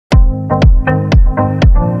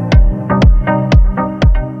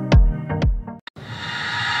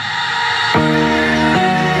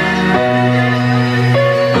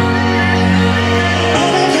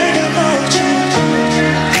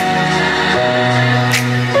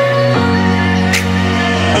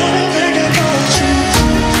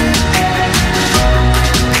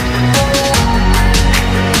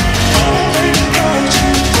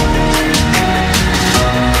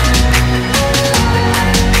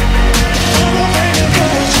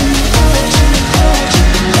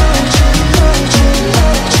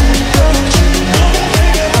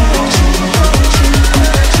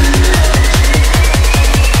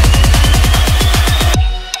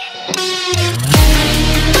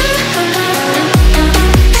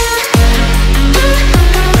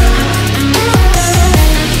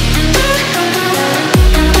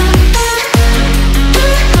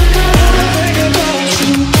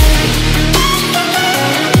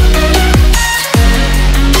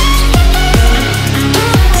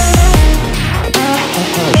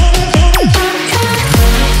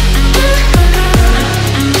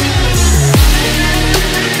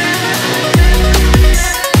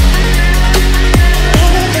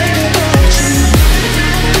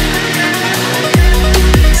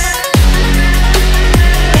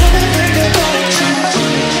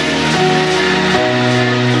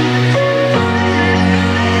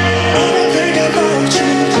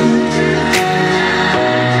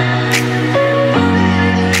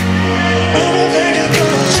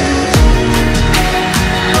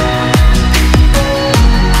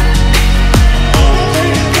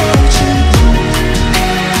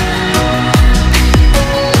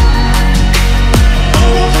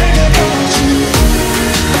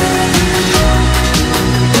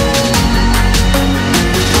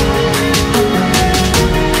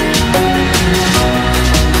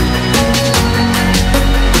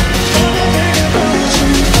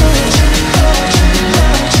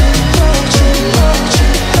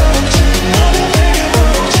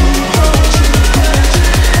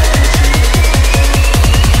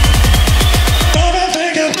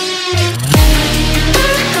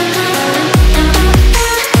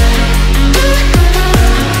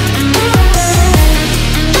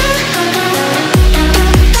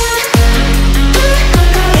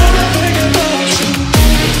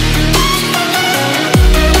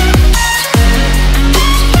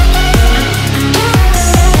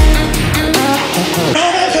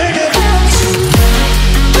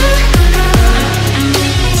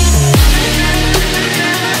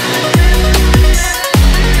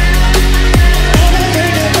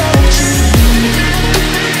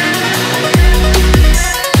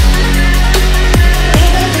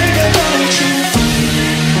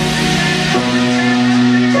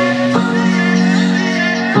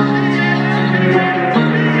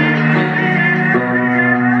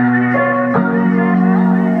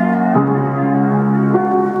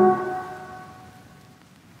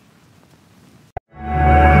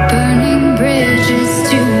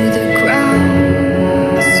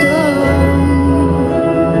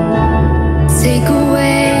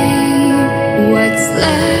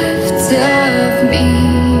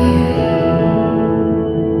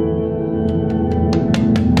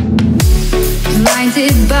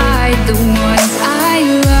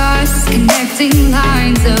connecting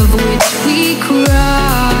lines of which we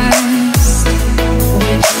crossed,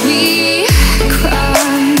 which we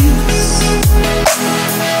crossed.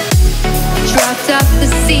 Dropped off the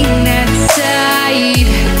scene that side,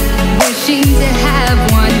 wishing to have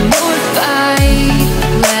one more fight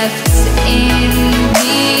left in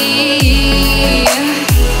me.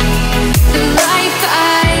 The life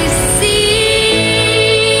I see,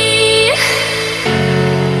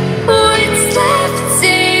 what's left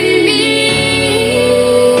in me.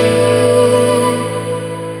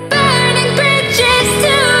 Burning bridges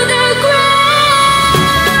to the ground.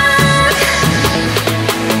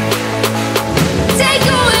 Take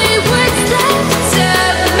away what's left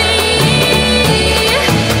of me.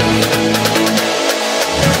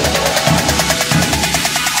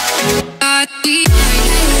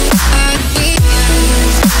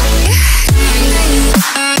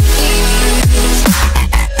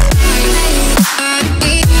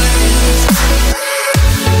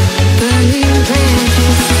 Burning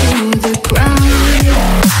bridges to the ground.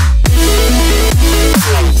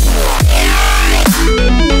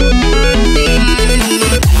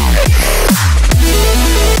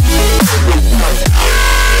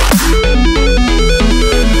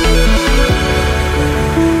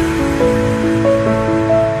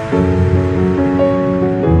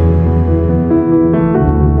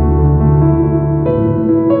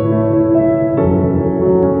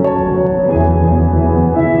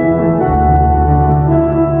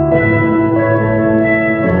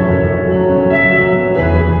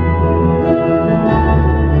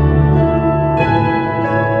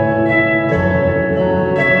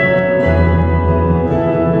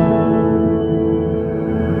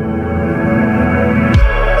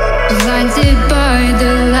 Blinded by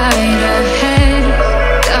the light ahead,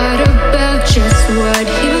 thought about just what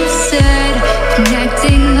you said.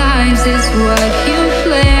 Connecting lives is what you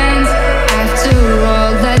planned. After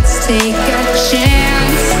all, let's take a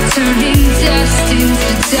chance. Turning dust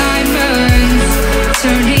into diamonds,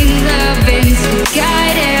 turning love into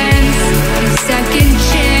guidance. A second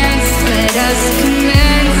chance, let us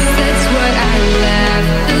commence. That's what I left.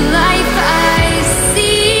 The life I see,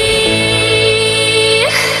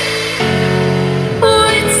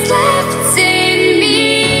 what's left in me.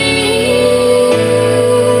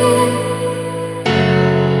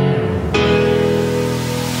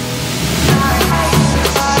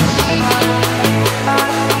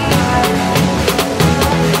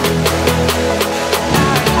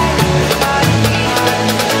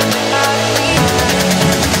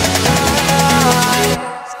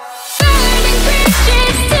 Burning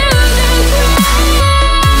bridges to the ground.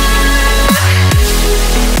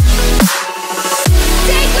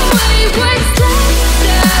 Take away what's left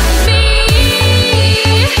of me.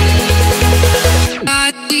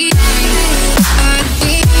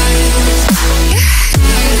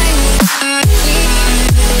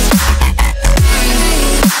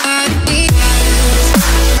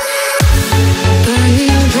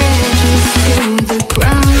 Burning bridges to the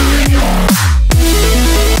ground.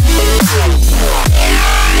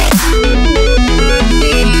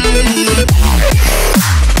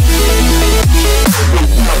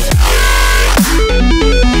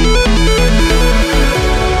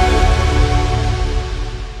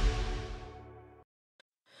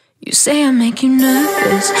 You say I make you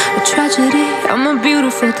nervous, a tragedy, I'm a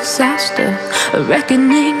beautiful disaster, a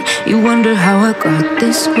reckoning. You wonder how I got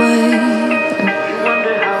this way.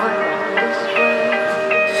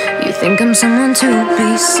 You think I'm someone to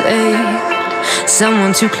be saved,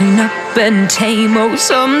 someone to clean up and tame. Oh,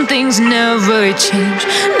 some things never change,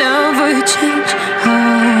 never change.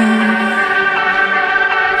 Oh.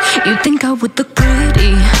 You think I would look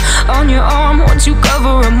pretty on your arm once you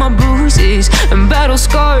cover up my bruises and battle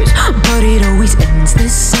scars, but it always ends the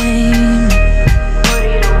same.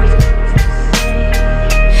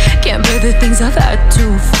 Can't bear the things I've had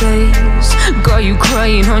to face, got you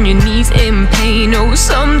crying on your knees in pain. Oh,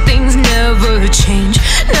 some things never change,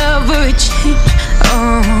 never change.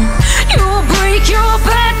 Oh, you'll break your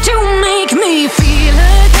back to make me feel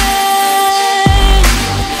again,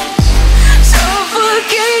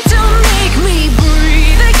 suffocate to make me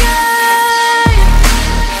breathe again,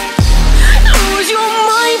 lose your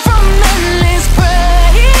mind from endless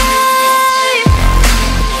pain.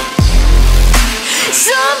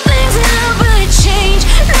 Some things never change,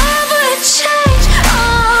 never change.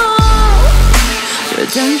 Oh,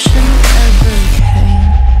 redemption never came.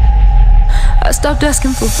 I stopped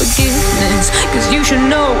asking for forgiveness, cause you should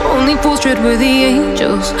know only fools tread where the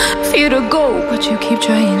angels fear to go, but you keep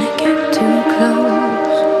trying to get too close.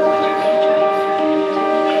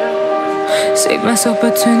 Save myself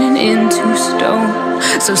by turning into stone,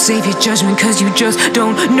 So save your judgment, cause you just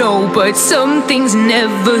don't know. But some things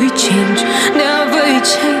never change, never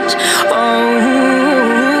change. Oh,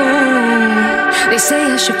 they say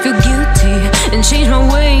I should feel guilty and change my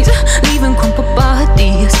ways, leaving crumpled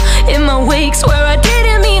bodies in my wake. Swear I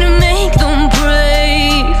didn't mean to make them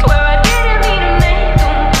break, swear I didn't mean to make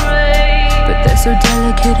them break. But they're so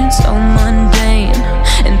delicate and so mundane,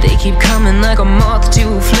 and they keep coming like a moth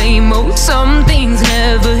to a flame. Oh, some